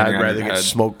iguana landing I'd on rather your get head?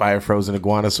 smoked by a frozen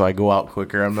iguana so I go out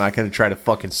quicker. I'm not going to try to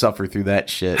fucking suffer through that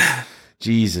shit.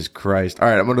 Jesus Christ. All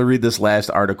right, I'm going to read this last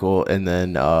article and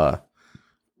then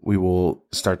we will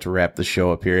start to wrap the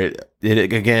show up here.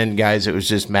 Again, guys, it was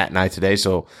just Matt and I today,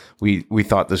 so we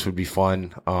thought this would be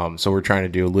fun. So we're trying to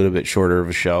do a little bit shorter of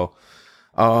a show.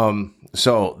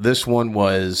 So this one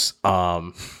was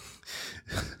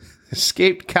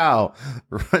escaped cow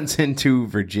runs into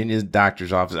Virginia's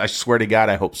doctor's office. I swear to God,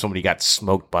 I hope somebody got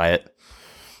smoked by it.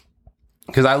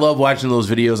 Because I love watching those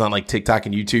videos on like TikTok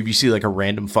and YouTube. You see like a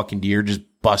random fucking deer just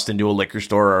bust into a liquor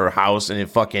store or a house and it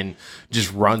fucking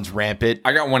just runs rampant.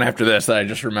 I got one after this that I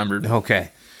just remembered. Okay.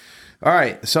 All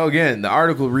right. So again, the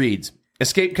article reads,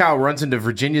 escaped cow runs into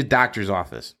Virginia's doctor's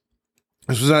office.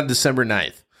 This was on December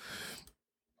 9th.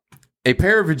 A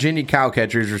pair of Virginia cow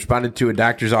catchers responded to a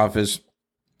doctor's office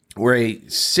where a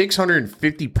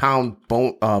 650-pound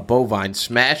bovine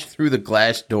smashed through the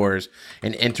glass doors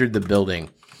and entered the building.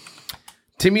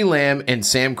 Timmy Lamb and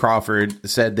Sam Crawford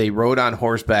said they rode on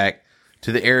horseback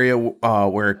to the area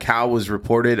where a cow was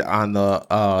reported on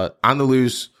the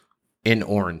loose in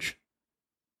Orange.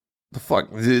 The fuck?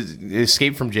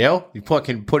 Escape from jail? You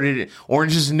fucking put it in,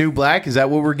 Orange is the new black? Is that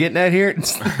what we're getting at here?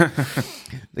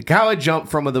 The cow had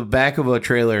jumped from the back of a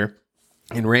trailer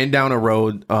and ran down a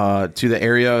road to the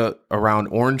area around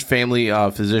Orange Family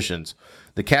Physicians.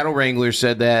 The cattle wrangler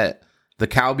said that the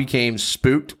cow became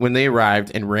spooked when they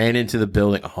arrived and ran into the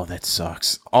building. Oh, that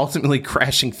sucks. Ultimately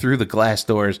crashing through the glass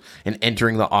doors and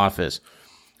entering the office.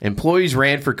 Employees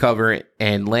ran for cover,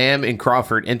 and Lamb and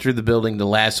Crawford entered the building to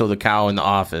lasso the cow in the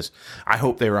office. I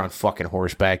hope they were on fucking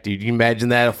horseback, dude. You imagine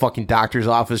that? A fucking doctor's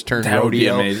office turned that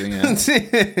rodeo. That would be amazing,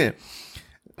 yeah.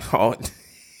 Oh.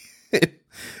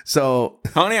 So,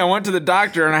 honey, I went to the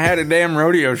doctor and I had a damn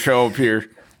rodeo show up here.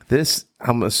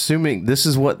 I'm assuming this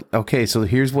is what, okay, so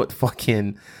here's what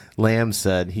fucking Lamb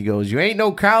said. He goes, you ain't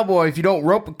no cowboy if you don't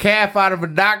rope a calf out of a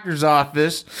doctor's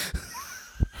office.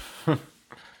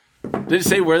 Did it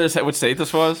say what state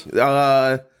this was?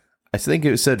 I think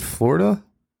it said Florida.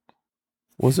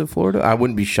 Was it Florida? I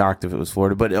wouldn't be shocked if it was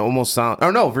Florida, but it almost sounds... Oh,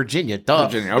 no, Virginia. Duh.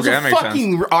 Virginia. Okay, that makes sense. It's a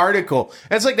fucking article.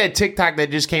 It's like that TikTok that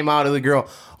just came out of the girl.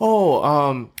 Oh,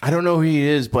 I don't know who he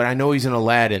is, but I know he's in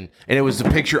Aladdin. And it was a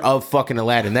picture of fucking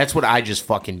Aladdin. That's what I just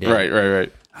fucking did.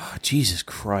 Right. Oh, Jesus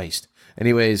Christ.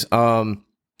 Anyways, the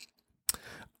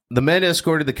men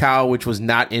escorted the cow, which was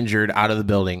not injured, out of the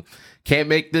building. Can't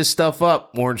make this stuff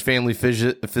up, Orange Family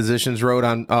Physicians wrote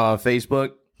on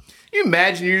Facebook. You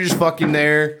imagine you're just fucking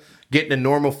there, getting a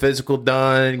normal physical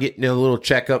done, getting a little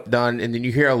checkup done, and then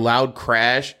you hear a loud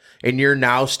crash, and you're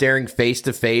now staring face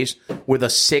to face with a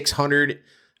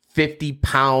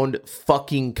 650-pound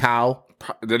fucking cow.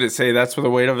 Did it say that's what the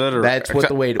weight of it? Or? That's what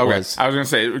the weight was. I was going to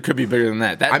say it could be bigger than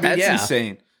that. That's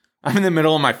insane. I'm in the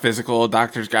middle of my physical.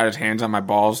 Doctor's got his hands on my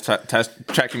balls,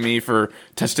 checking me for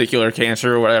testicular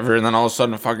cancer or whatever, and then all of a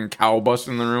sudden a fucking cow busts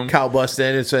in the room. Cow busts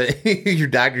in, and so your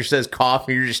doctor says cough,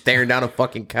 and you're just staring down a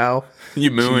fucking cow. You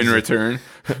moo in return.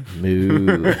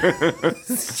 Moo.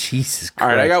 Jesus Christ. All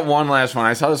right, I got one last one.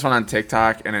 I saw this one on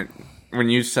TikTok, and when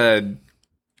you said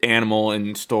animal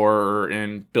in store or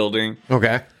in building,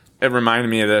 okay, it reminded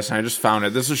me of this, and I just found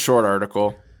it. This is a short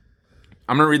article.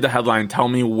 I'm going to read the headline. Tell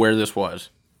me where this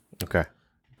was. Okay.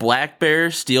 Black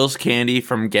bear steals candy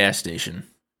from gas station.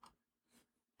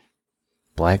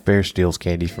 Black bear steals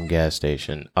candy from gas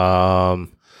station. Black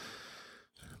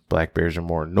bears are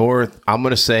more north. I'm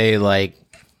going to say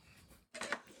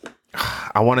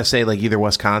either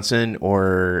Wisconsin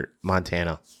or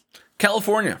Montana.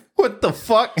 California. What the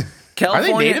fuck?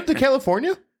 California. Are they native to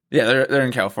California? Yeah, they're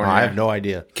in California. I have no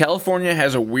idea. California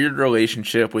has a weird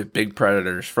relationship with big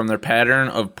predators, from their pattern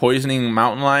of poisoning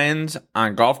mountain lions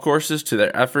on golf courses to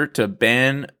their effort to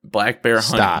ban black bear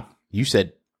hunting. Stop. You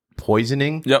said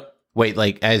poisoning? Yep. Wait,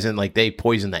 like as in like they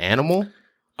poison the animal?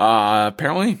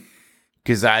 Apparently.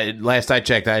 Because last I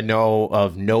checked, I know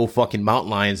of no fucking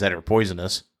mountain lions that are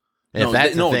poisonous. And if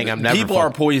that's the thing, I'm never. People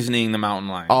are poisoning the mountain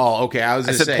lions. Oh, okay. I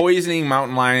said poisoning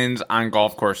mountain lions on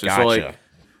golf courses. Gotcha. So like,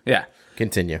 yeah.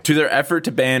 Continue. To their effort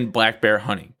to ban black bear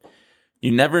hunting.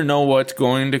 You never know what's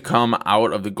going to come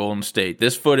out of the Golden State.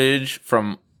 This footage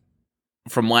from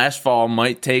last fall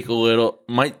might take the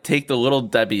little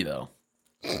Debbie though.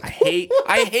 This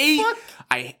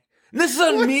is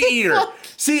a meat eater.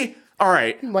 See, all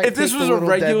right. If this was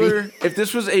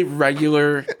a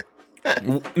regular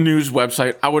news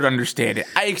website, I would understand it.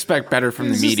 I expect better from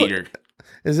the meat eater.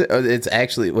 Is it? It's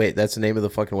actually that's the name of the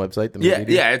fucking website.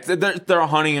 They're a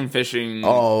hunting and fishing.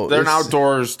 Oh, they're an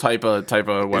outdoors type of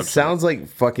website. It sounds like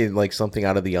fucking like something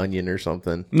out of The Onion or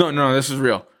something. No, this is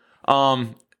real.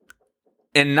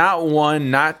 In not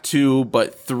one, not two,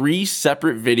 but 3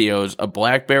 separate videos, a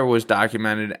black bear was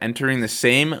documented entering the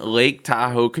same Lake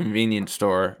Tahoe convenience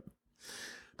store.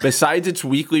 Besides its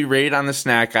weekly raid on the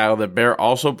snack aisle, the bear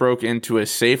also broke into a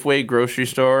Safeway grocery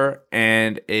store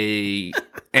and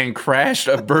crashed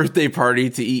a birthday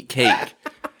party to eat cake.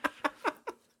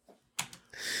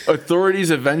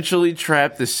 Authorities eventually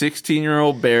trapped the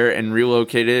 16-year-old bear and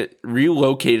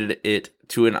relocated it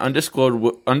to an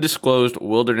undisclosed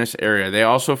wilderness area. They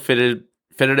also fitted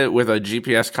it with a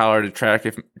GPS collar to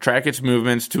track its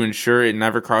movements to ensure it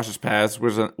never crosses paths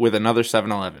with another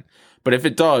 7-Eleven. But if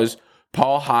it does,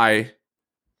 Paul High,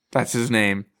 that's his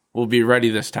name, will be ready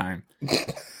this time.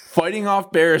 Fighting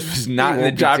off bears was not in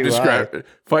the job description.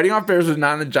 Fighting off bears was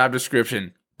not in the job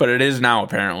description, but it is now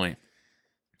apparently.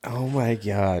 Oh my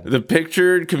god! The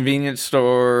pictured convenience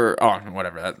store. Oh,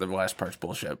 whatever. The last part's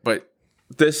bullshit. But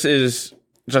this is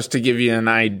just to give you an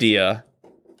idea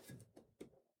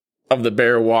of the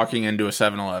bear walking into a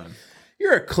 7-Eleven.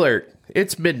 You're a clerk.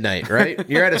 It's midnight, right?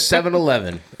 You're at a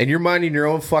 7-Eleven and you're minding your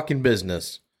own fucking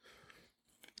business.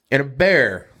 And a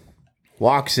bear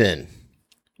walks in.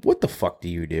 What the fuck do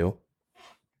you do?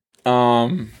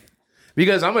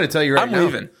 Because I'm going to tell you right now. I'm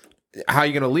leaving. How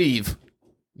you going to leave?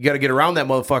 You got to get around that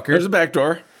motherfucker. There's a back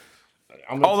door.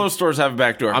 All those stores have a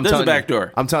back door. There's a back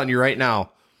door. I'm telling you right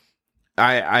now.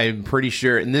 I'm pretty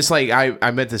sure. And this, like,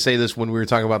 I meant to say this when we were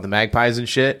talking about the magpies and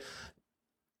shit.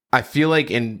 I feel like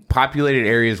in populated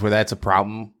areas where that's a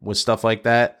problem with stuff like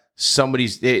that,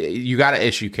 you got to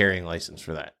issue carrying license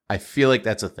for that. I feel like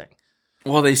that's a thing.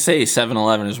 Well, they say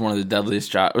 7-Eleven is one of the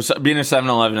deadliest jobs. Being a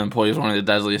 7-Eleven employee is one of the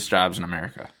deadliest jobs in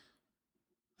America.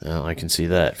 Well, I can see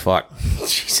that. Fuck.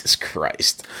 Jesus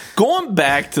Christ. Going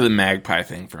back to the magpie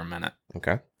thing for a minute.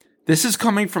 Okay. This is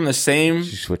coming from the same...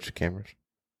 Did you switch the cameras?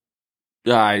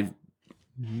 This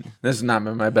has not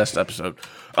been my best episode.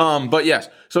 But yes.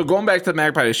 So going back to the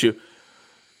magpie issue,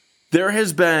 there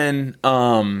has been...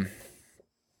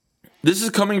 this is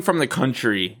coming from the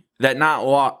country that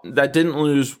didn't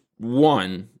lose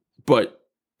 1, but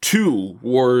 2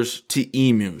 wars to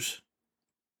emus.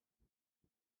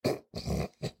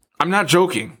 I'm not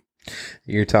joking.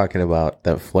 You're talking about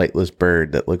that flightless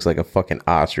bird that looks like a fucking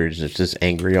ostrich that's just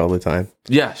angry all the time?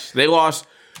 Yes.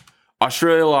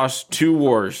 Australia lost 2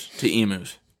 wars to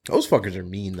emus. Those fuckers are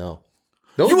mean, though.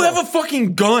 You have a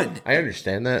fucking gun. I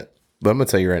understand that. But I'm going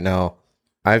to tell you right now,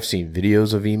 I've seen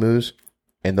videos of emus,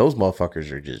 and those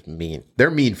motherfuckers are just mean.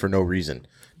 They're mean for no reason.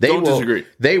 Don't disagree.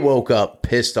 They woke up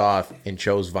pissed off and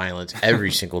chose violence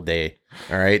every single day.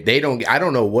 All right? I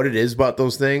don't know what it is about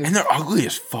those things. And they're ugly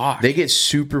as fuck. They get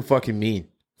super fucking mean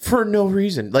for no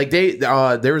reason. Like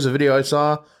there was a video I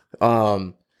saw.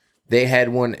 They had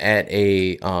one at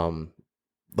a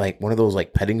like one of those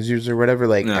like petting zoos or whatever,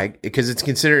 like because it's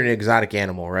considered an exotic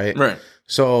animal, right? Right.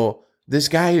 So this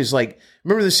guy is like,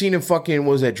 remember the scene in fucking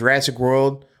was that Jurassic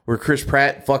World where Chris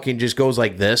Pratt fucking just goes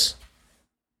like this?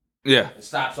 Yeah. It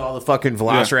stops all the fucking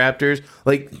velociraptors. Yeah.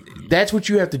 Like, that's what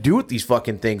you have to do with these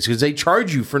fucking things because they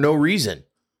charge you for no reason.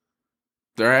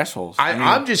 They're assholes.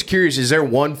 I'm just curious, is there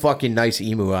one fucking nice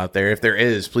emu out there? If there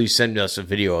is, please send us a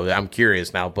video of it. I'm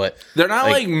curious now, but... They're not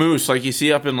like moose like you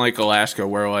see up in like Alaska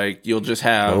where like you'll just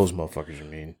have... Those motherfuckers are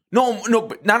mean. No,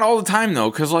 but not all the time though,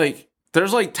 because like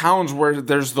there's like towns where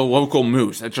there's the local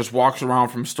moose that just walks around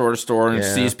from store to store and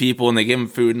sees people and they give him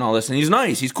food and all this. And he's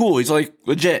nice. He's cool. He's like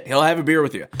legit. He'll have a beer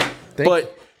with you.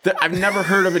 But I've never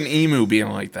heard of an emu being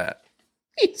like that.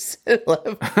 He said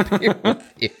he'll have a beer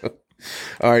with you.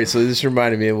 All right, so this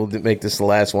reminded me, and we'll make this the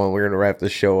last one. We're going to wrap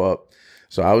this show up.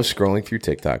 So I was scrolling through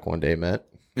TikTok one day, Matt.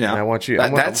 Yeah, And I want you.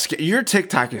 Your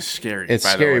TikTok is scary. It's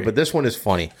scary, but this one is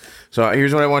funny. So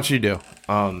here's what I want you to do.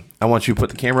 I want you to put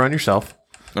the camera on yourself.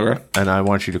 Okay. And I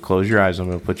want you to close your eyes. I'm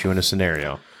going to put you in a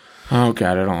scenario. Oh,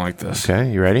 God, I don't like this.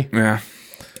 Okay, you ready? Yeah.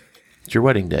 It's your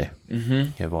wedding day. Mm-hmm.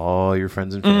 You have all your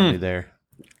friends and family there.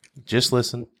 Just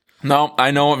listen. No,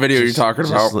 I know what video you're talking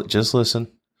about. Just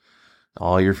listen.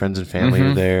 All your friends and family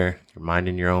are there. You're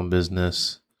minding your own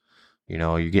business. You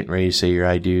know, you're getting ready to say your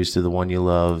I do's to the one you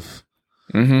love.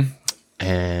 Mm-hmm.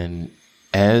 And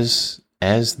as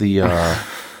the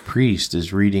priest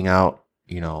is reading out,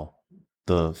 you know,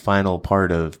 the final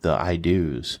part of the I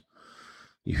do's,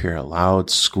 you hear a loud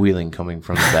squealing coming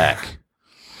from the back.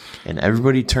 And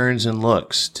everybody turns and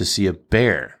looks to see a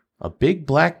bear, a big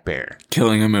black bear,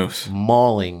 killing a moose,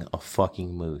 mauling a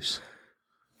fucking moose.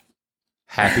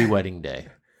 Happy wedding day.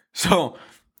 So,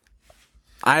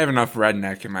 I have enough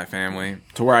redneck in my family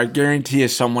to where I guarantee you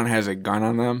someone has a gun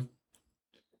on them.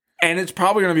 And it's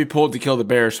probably going to be pulled to kill the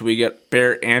bear, so we get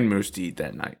bear and moose to eat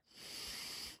that night.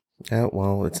 Yeah,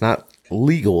 well, it's not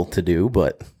legal to do,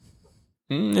 but...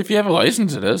 if you have a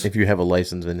license, it is. If you have a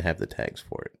license and have the tags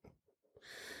for it.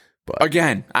 But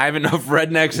again, I have enough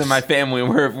rednecks in my family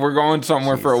where if we're going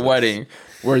somewhere for a wedding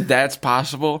where that's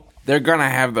possible, they're going to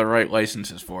have the right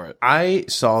licenses for it. I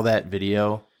saw that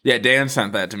video. Yeah, Dan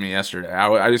sent that to me yesterday.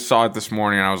 I just saw it this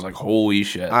morning and I was like, holy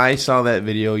shit. I saw that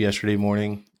video yesterday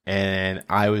morning and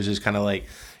I was just kind of like,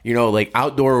 you know, like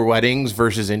outdoor weddings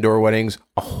versus indoor weddings,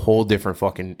 a whole different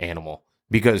fucking animal.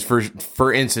 Because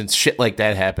for instance, shit like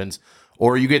that happens.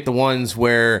 Or you get the ones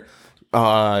where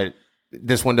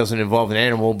this one doesn't involve an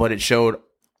animal, but it showed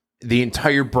the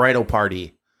entire bridal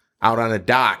party out on a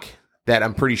dock that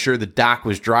I'm pretty sure the dock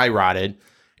was dry rotted,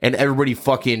 and everybody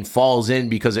fucking falls in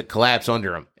because it collapsed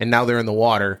under them, and now they're in the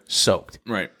water soaked.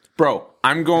 Right. Bro,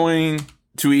 I'm going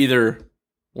to either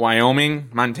Wyoming,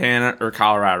 Montana, or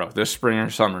Colorado this spring or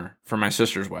summer for my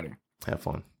sister's wedding. Have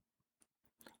fun.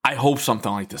 I hope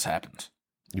something like this happens.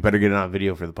 You better get it on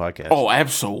video for the podcast. Oh,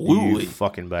 absolutely. You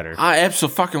fucking better.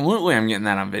 Absolutely, I'm getting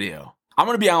that on video. I'm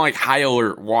going to be on like high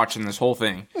alert watching this whole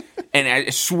thing. And I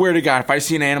swear to God, if I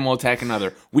see an animal attack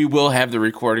another, we will have the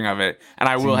recording of it. And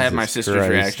I will have my sister's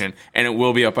reaction. And it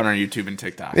will be up on our YouTube and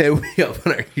TikTok. Yeah, it will be up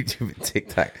on our YouTube and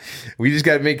TikTok. We just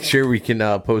got to make sure we can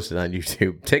post it on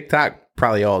YouTube. TikTok,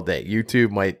 probably all day.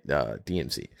 YouTube might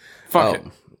DMC. Fuck it.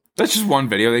 That's just one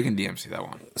video. They can DMC that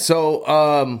one.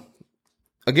 So,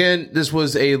 again, this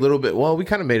was a little bit, well, we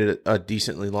kind of made it a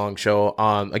decently long show.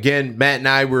 Again, Matt and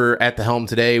I were at the helm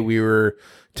today. We were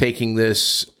taking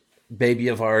this baby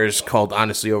of ours called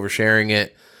Honestly Oversharing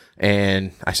It.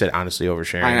 And I said honestly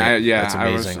oversharing it. Yeah, that's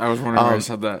amazing. I was wondering why I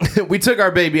said that. We took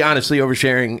our baby honestly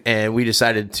oversharing and we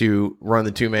decided to run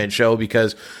the 2-man show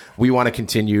because we want to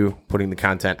continue putting the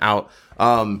content out.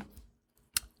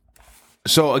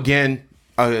 So again,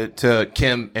 to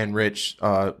Kim and Rich,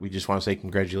 we just want to say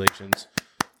congratulations.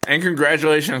 And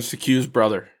congratulations to Q's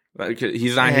brother.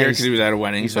 He's not here because he was at a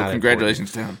wedding, so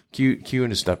congratulations to him. Q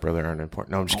and his stepbrother aren't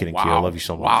important. No, I'm just kidding, wow. Q. I love you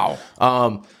so much.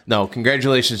 Wow. No,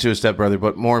 congratulations to his stepbrother,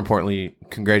 but more importantly,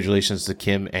 congratulations to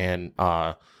Kim and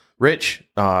Rich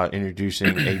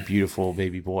introducing a beautiful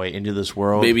baby boy into this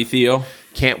world. Baby Theo.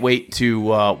 Can't wait to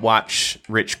watch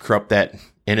Rich corrupt that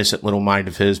innocent little mind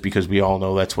of his because we all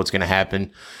know that's what's going to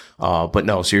happen. But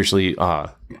no, seriously,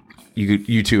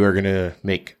 you two are going to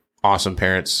make awesome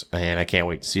parents, and I can't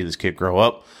wait to see this kid grow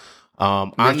up.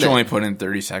 Rich only put in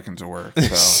 30 seconds of work.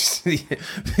 So.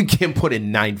 Kim put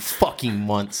in 9 fucking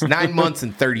months. 9 months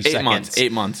and 30 seconds.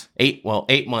 8 months. 8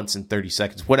 months and 30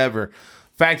 seconds. Whatever.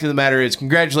 Fact of the matter is,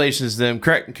 congratulations to them.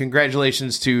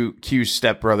 Congratulations to Q's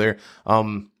stepbrother.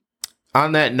 On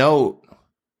that note,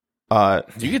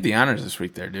 you get the honors this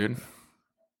week there, dude.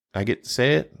 I get to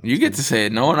say it? You get to say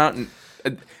it. No one out.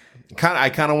 I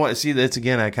kind of want to see this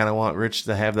again. I kind of want Rich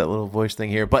to have that little voice thing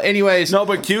here. But anyways. No,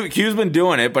 but Q's been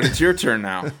doing it, but it's your turn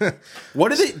now.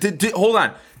 What did they... Hold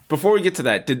on. Before we get to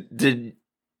that, did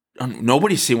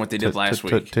nobody's seen what they did last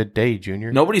week. Today,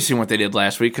 Junior. Nobody's seen what they did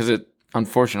last week because it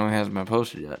unfortunately hasn't been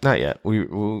posted yet. Not yet.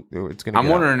 It's gonna. I'm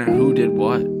wondering who did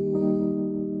what. I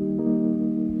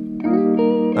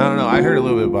don't know. I heard a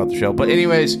little bit about the show. But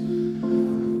anyways,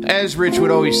 as Rich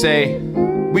would always say,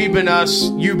 we've been us,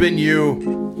 you've been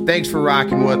you. Thanks for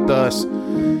rocking with us.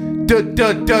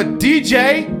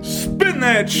 DJ, spin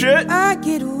that shit. I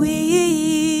get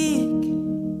weak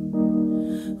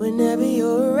whenever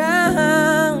you're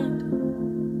around.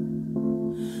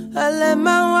 I let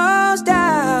my walls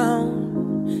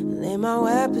down, lay my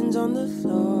weapons on the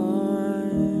floor.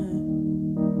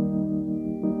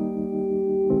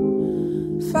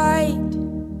 Fight.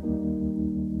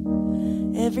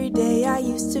 Every day I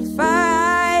used to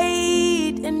fight.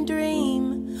 wait and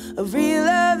dream of real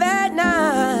love at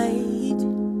night.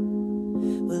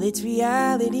 Well, it's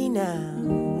reality now.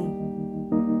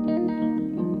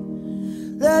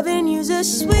 Loving you's a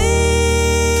sweet,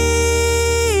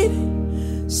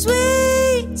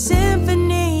 sweet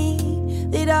symphony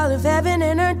that all of heaven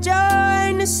and earth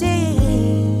join to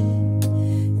sing,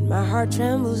 and my heart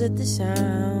trembles at the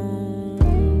sound.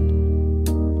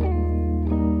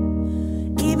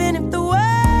 Even if the world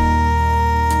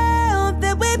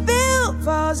that we built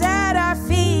falls at our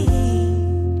feet,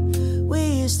 we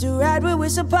used to ride where we're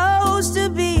supposed to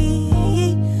be,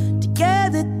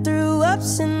 together through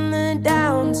ups and the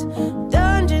downs,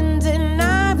 dungeons and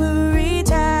ivory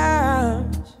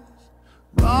towers.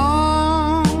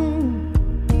 Wrong,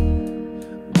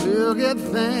 we'll get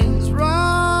things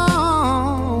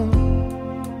wrong,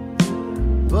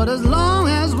 but as long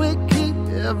as we keep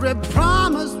every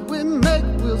promise we make,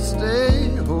 we'll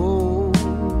stay whole.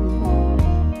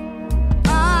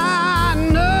 I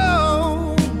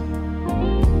know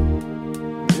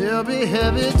there'll be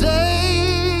heavy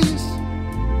days,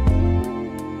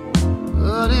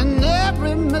 but in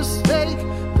every mistake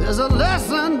there's a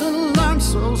lesson to learn,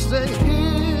 so stay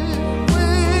here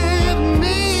with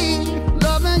me.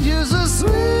 Loving you's a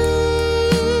sweet,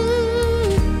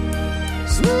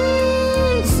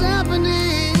 sweet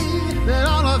symphony that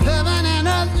all of heaven and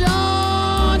earth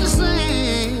join to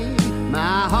sing.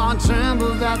 My heart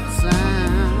trembles at the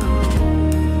sound.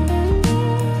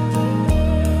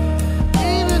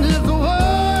 Even if the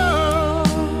world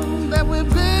that we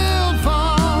build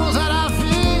falls at our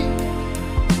feet,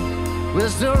 we're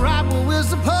still right where we're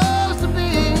supposed to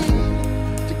be,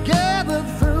 together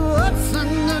through ups and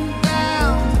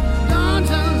downs,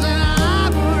 dungeons and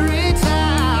ivory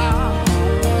towers.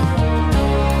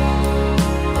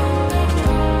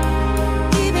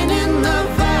 Even in the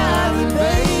valley,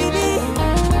 baby,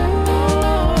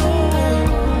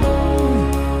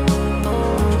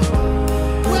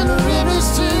 when the river's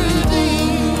too deep,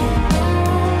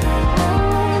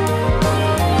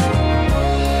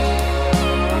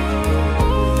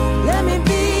 Let me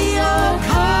be your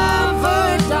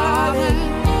comfort, darling,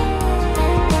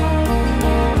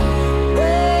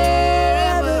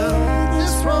 wherever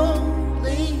this road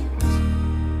leads.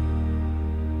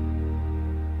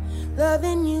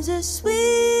 loving you's a sweet,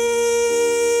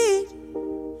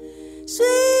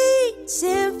 sweet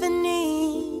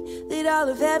symphony that all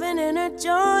of heaven and earth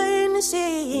join to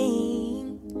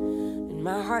sing, and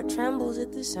my heart trembles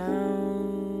at the sound.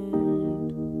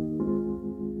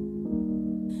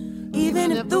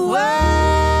 Even if the world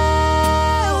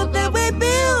that we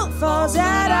built falls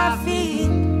at our feet,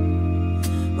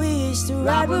 we used to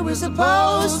ride where we're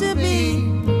supposed to be,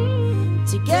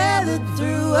 together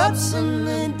through ups and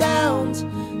the downs,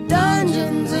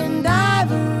 dungeons and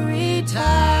ivory